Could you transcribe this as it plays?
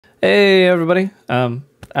Hey everybody,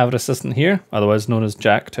 Avid Assistant here, otherwise known as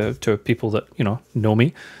Jack to people that, know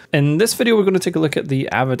me. In this video we're going to take a look at the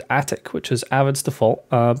Avid Attic, which is Avid's default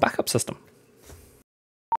backup system.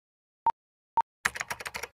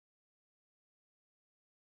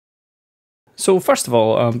 So first of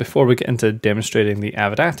all, before we get into demonstrating the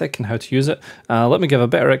Avid Attic and how to use it, let me give a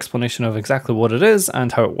better explanation of exactly what it is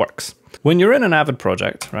and how it works. When you're in an Avid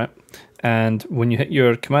project, right, and when you hit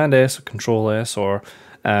your Command S or Control S or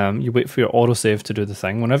you wait for your autosave to do the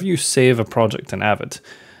thing, whenever you save a project in Avid,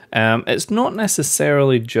 it's not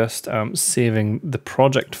necessarily just saving the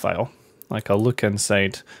project file. Like I'll look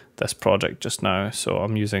inside this project just now, so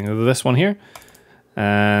I'm using this one here,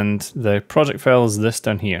 and the project file is this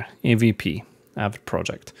down here, AVP. Avid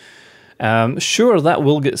project. Sure, that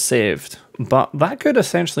will get saved, but that could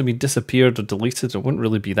essentially be disappeared or deleted. It wouldn't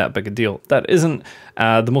really be that big a deal. That isn't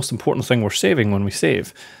the most important thing we're saving when we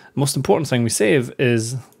save. The most important thing we save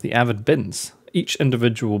is the Avid bins, each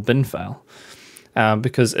individual bin file,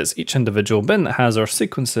 because it's each individual bin that has our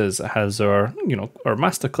sequences, it has our, our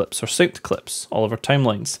master clips, our synced clips, all of our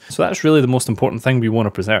timelines. So that's really the most important thing we want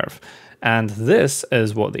to preserve. And this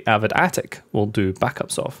is what the Avid Attic will do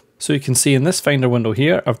backups of. So you can see in this Finder window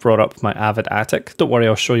here, I've brought up my Avid Attic. Don't worry,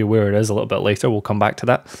 I'll show you where it is a little bit later. We'll come back to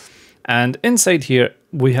that. And inside here,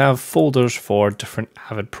 we have folders for different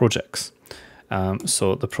Avid projects.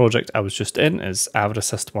 So the project I was just in is Avid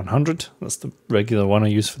Assist 100. That's the regular one I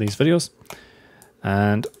use for these videos.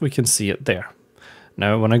 And we can see it there.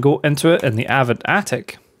 Now, when I go into it in the Avid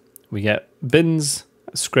Attic, we get bins,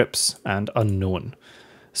 scripts, and unknown.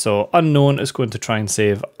 So unknown is going to try and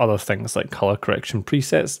save other things like color correction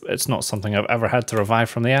presets. It's not something I've ever had to revive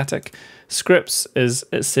from the attic. Scripts it's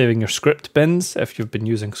saving your script bins if you've been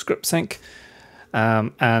using script sync.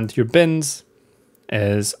 And your bins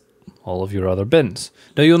is all of your other bins.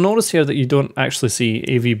 Now you'll notice here that you don't actually see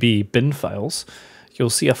AVB bin files. You'll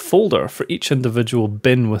see a folder for each individual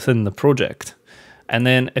bin within the project. And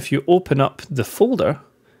then if you open up the folder,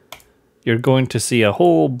 you're going to see a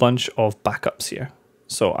whole bunch of backups here.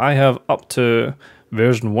 So I have up to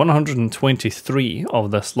version 123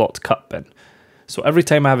 of this lot cut bin. So every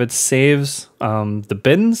time Avid saves the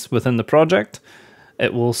bins within the project,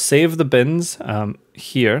 it will save the bins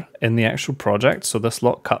here in the actual project. So this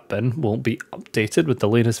lot cut bin will be updated with the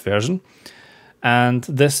latest version. And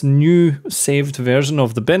this new saved version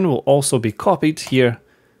of the bin will also be copied here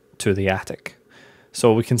to the attic.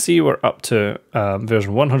 So we can see we're up to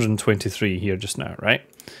version 123 here just now, right?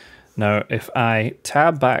 Now, if I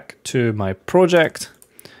tab back to my project,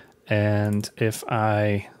 and if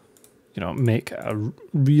I, make a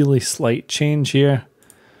really slight change here,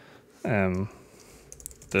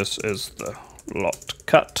 this is the lot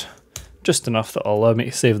cut, just enough that will allow me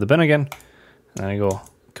to save the bin again. And I go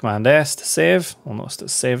Command S to save. I'll notice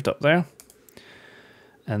it's saved up there.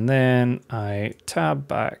 And then I tab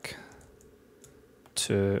back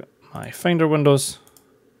to my Finder windows.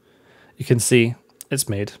 You can see it's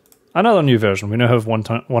made another new version. We now have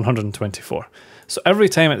 124. So every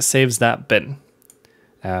time it saves that bin,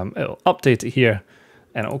 it'll update it here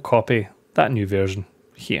and it'll copy that new version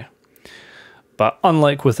here. But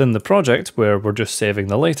unlike within the project where we're just saving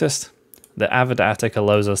the latest, the Avid Attic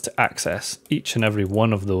allows us to access each and every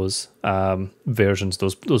one of those versions,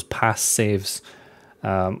 those past saves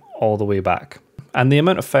all the way back. And the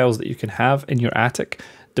amount of files that you can have in your attic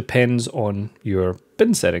depends on your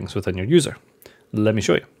bin settings within your user. Let me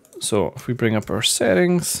show you. So if we bring up our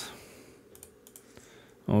settings,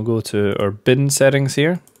 we'll go to our bin settings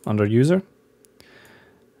here under user.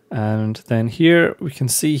 And then here we can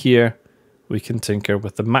see here, we can tinker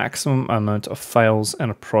with the maximum amount of files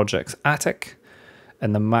in a project's attic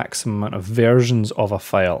and the maximum amount of versions of a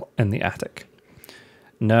file in the attic.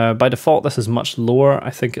 Now, by default, this is much lower.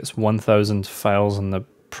 I think it's 1000 files in the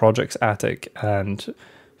project's attic and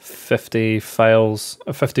 50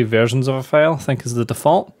 versions of a file, I think is the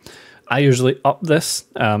default. I usually up this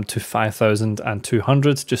to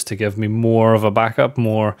 5200 just to give me more of a backup,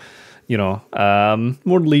 more,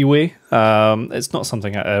 more leeway. It's not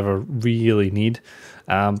something I ever really need,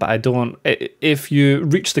 but I don't. If you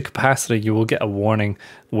reach the capacity, you will get a warning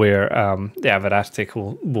where the Avid Attic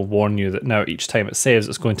will warn you that now each time it saves,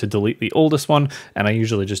 it's going to delete the oldest one, and I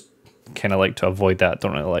usually just kind of like to avoid that.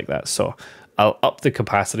 Don't really like that, so I'll up the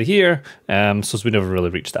capacity here, so we never really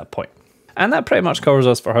reach that point. And that pretty much covers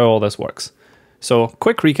us for how all this works. So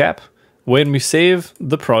quick recap, when we save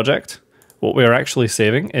the project, what we're actually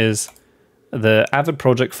saving is the Avid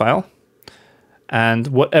project file, and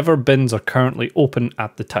whatever bins are currently open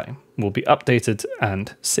at the time will be updated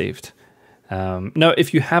and saved. Now,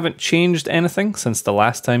 if you haven't changed anything since the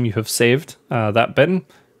last time you have saved that bin,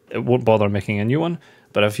 it won't bother making a new one.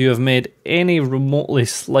 But if you have made any remotely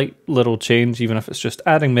slight little change, even if it's just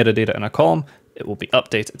adding metadata in a column, it will be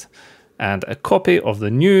updated. And a copy of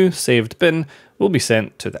the new saved bin will be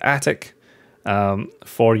sent to the attic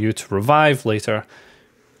for you to revive later,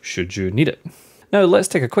 should you need it. Now let's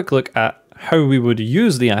take a quick look at how we would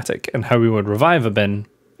use the attic and how we would revive a bin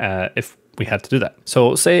if we had to do that.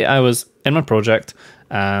 So say I was in my project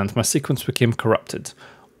and my sequence became corrupted,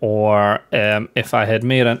 or if I had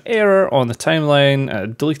made an error on the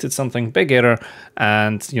timeline, deleted something, big error,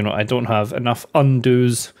 and I don't have enough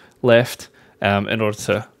undos left in order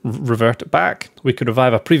to revert it back, we could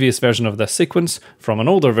revive a previous version of this sequence from an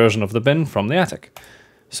older version of the bin from the attic.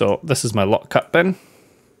 So this is my lock cut bin.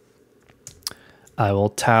 I will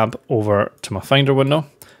tab over to my Finder window,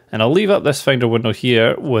 and I'll leave up this Finder window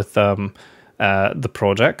here with the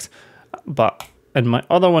project, but in my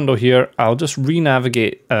other window here, I'll just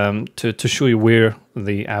re-navigate to show you where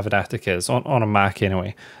the Avid Attic is, on a Mac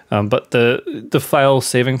anyway. But the file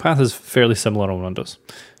saving path is fairly similar on Windows.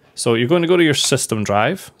 So you're going to go to your system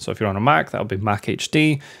drive. So if you're on a Mac, that'll be Mac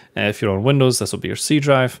HD. If you're on Windows, this will be your C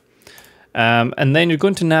drive. And then you're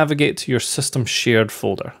going to navigate to your system shared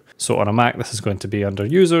folder. So on a Mac, this is going to be under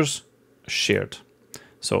Users, Shared.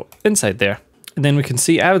 So inside there. And then we can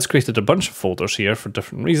see Avid's created a bunch of folders here for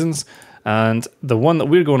different reasons. And the one that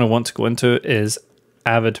we're going to want to go into is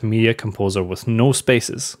Avid Media Composer with no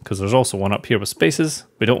spaces, because there's also one up here with spaces.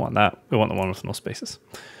 We don't want that. We want the one with no spaces.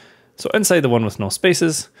 So inside the one with no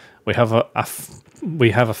spaces, we have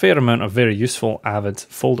a fair amount of very useful Avid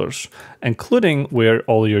folders, including where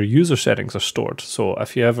all your user settings are stored. So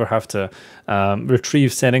if you ever have to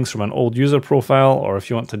retrieve settings from an old user profile, or if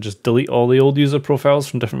you want to just delete all the old user profiles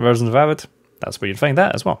from different versions of Avid, that's where you'd find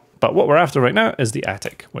that as well. But what we're after right now is the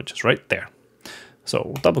attic, which is right there. So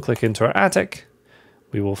we'll double click into our attic.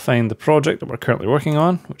 We will find the project that we're currently working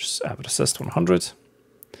on, which is Avid Assist 100.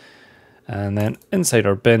 And then inside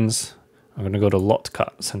our bins, I'm going to go to lot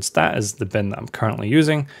cut, since that is the bin that I'm currently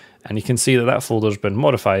using. And you can see that that folder's been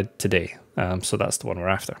modified today. So that's the one we're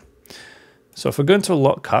after. So if we go into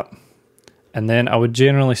lot cut, and then I would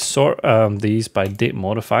generally sort these by date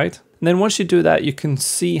modified. And then once you do that, you can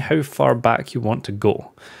see how far back you want to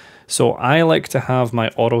go. So I like to have my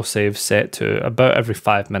autosave set to about every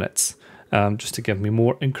 5 minutes, just to give me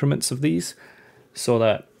more increments of these, so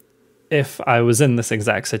that if I was in this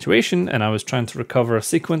exact situation and I was trying to recover a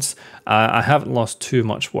sequence, I haven't lost too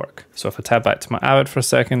much work. So if I tab back to my Avid for a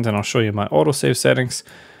second, and I'll show you my autosave settings,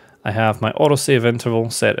 I have my autosave interval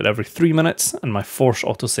set at every 3 minutes and my force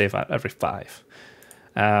autosave at every 5.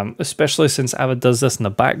 Especially since Avid does this in the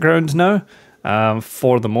background now,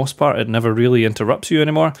 for the most part, it never really interrupts you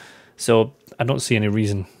anymore. So I don't see any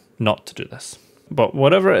reason not to do this. But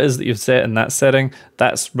whatever it is that you've set in that setting,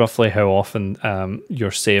 that's roughly how often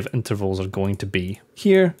your save intervals are going to be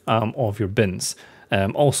here of your bins,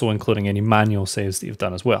 also including any manual saves that you've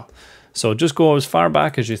done as well. So just go as far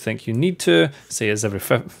back as you think you need to, say it's every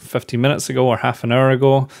 15 minutes ago or half an hour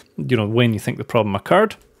ago, when you think the problem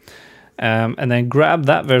occurred. And then grab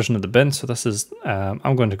that version of the bin. So this is,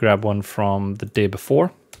 I'm going to grab one from the day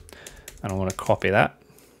before, and I'm going to copy that.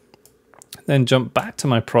 Then jump back to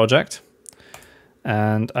my project,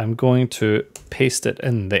 and I'm going to paste it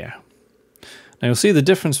in there. Now you'll see the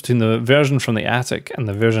difference between the version from the attic and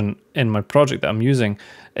the version in my project that I'm using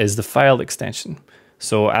is the file extension.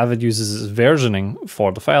 So Avid uses versioning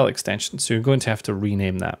for the file extension, so you're going to have to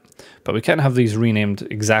rename that. But we can't have these renamed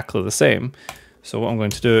exactly the same. So what I'm going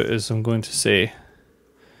to do is I'm going to say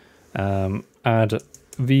add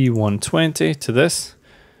V120 to this,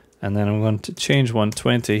 and then I'm going to change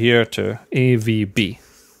 120 here to AVB,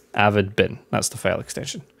 Avid bin. That's the file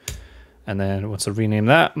extension. And then once I rename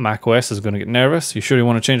that, macOS is going to get nervous. You sure you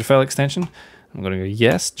want to change the file extension? I'm going to go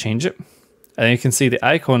yes, change it. And you can see the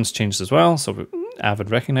icons changed as well, so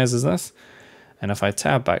Avid recognizes this. And if I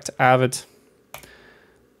tab back to Avid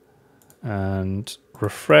and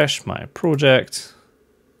refresh my project,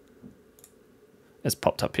 it's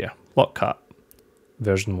popped up here, lock cut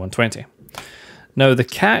version 120. Now the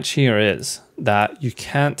catch here is that you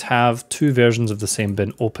can't have two versions of the same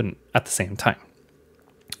bin open at the same time.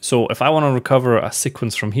 So if I want to recover a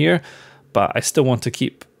sequence from here, but I still want to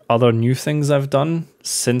keep other new things I've done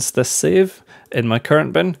since this save in my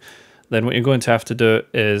current bin, then what you're going to have to do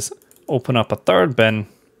is open up a third bin,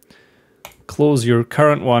 close your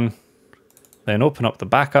current one, then open up the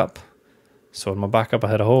backup. So in my backup I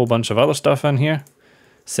had a whole bunch of other stuff in here.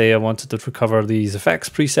 Say I wanted to recover these effects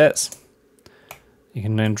presets. You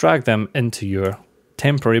can then drag them into your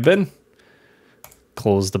temporary bin,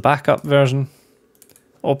 close the backup version,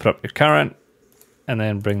 open up your current, and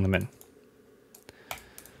then bring them in.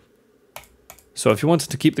 So if you wanted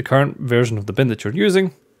to keep the current version of the bin that you're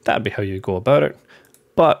using, that'd be how you go about it.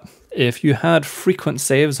 But if you had frequent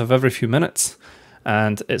saves of every few minutes,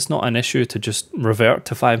 and it's not an issue to just revert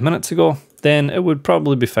to 5 minutes ago, then it would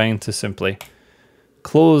probably be fine to simply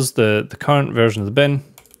close the current version of the bin,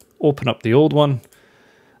 open up the old one,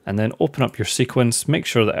 and then open up your sequence, make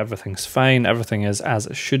sure that everything's fine, everything is as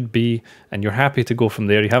it should be, and you're happy to go from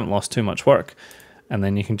there. You haven't lost too much work, and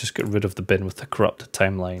then you can just get rid of the bin with the corrupted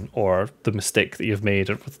timeline or the mistake that you've made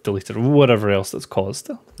or deleted or whatever else that's caused,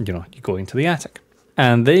 you going to the attic.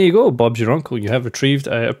 And there you go, Bob's your uncle. You have retrieved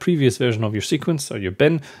a previous version of your sequence or your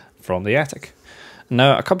bin from the attic.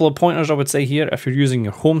 Now, a couple of pointers I would say here: if you're using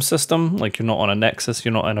your home system, like you're not on a Nexus,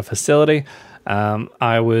 you're not in a facility,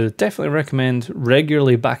 I would definitely recommend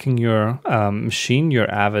regularly backing your machine, your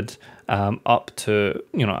Avid, up to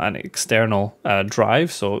an external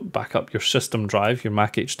drive. So back up your system drive, your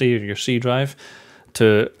Mac HD or your C drive,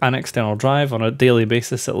 to an external drive on a daily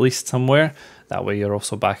basis at least somewhere. That way you're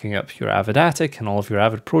also backing up your Avid Attic and all of your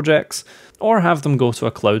Avid projects, or have them go to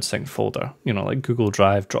a cloud synced folder, like Google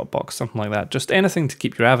Drive, Dropbox, something like that. Just anything to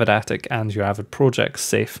keep your Avid Attic and your Avid projects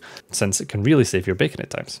safe, since it can really save your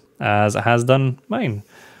baconet times, as it has done mine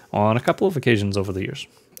on a couple of occasions over the years.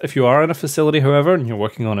 If you are in a facility, however, and you're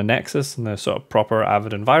working on a Nexus in a sort of proper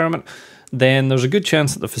Avid environment, then there's a good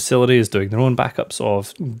chance that the facility is doing their own backups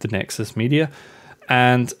of the Nexus media,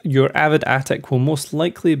 and your Avid Attic will most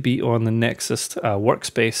likely be on the Nexus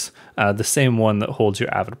workspace, the same one that holds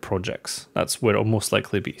your Avid projects. That's where it'll most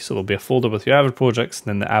likely be. So there'll be a folder with your Avid projects, and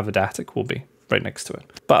then the Avid Attic will be right next to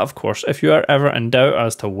it. But of course, if you are ever in doubt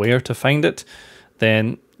as to where to find it,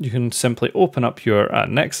 then you can simply open up your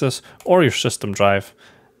Nexus or your system drive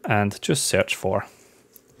and just search for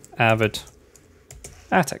Avid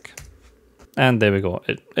Attic. And there we go.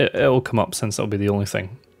 It'll come up, since it'll be the only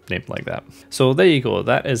thing named like that. So there you go,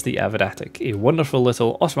 that is the Avid Attic, a wonderful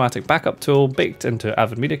little automatic backup tool baked into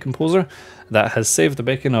Avid Media Composer that has saved the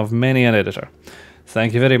bacon of many an editor.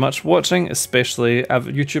 Thank you very much for watching, especially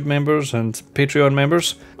Avid YouTube members and Patreon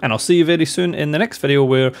members, and I'll see you very soon in the next video,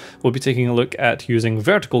 where we'll be taking a look at using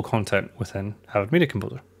vertical content within Avid Media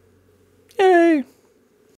Composer.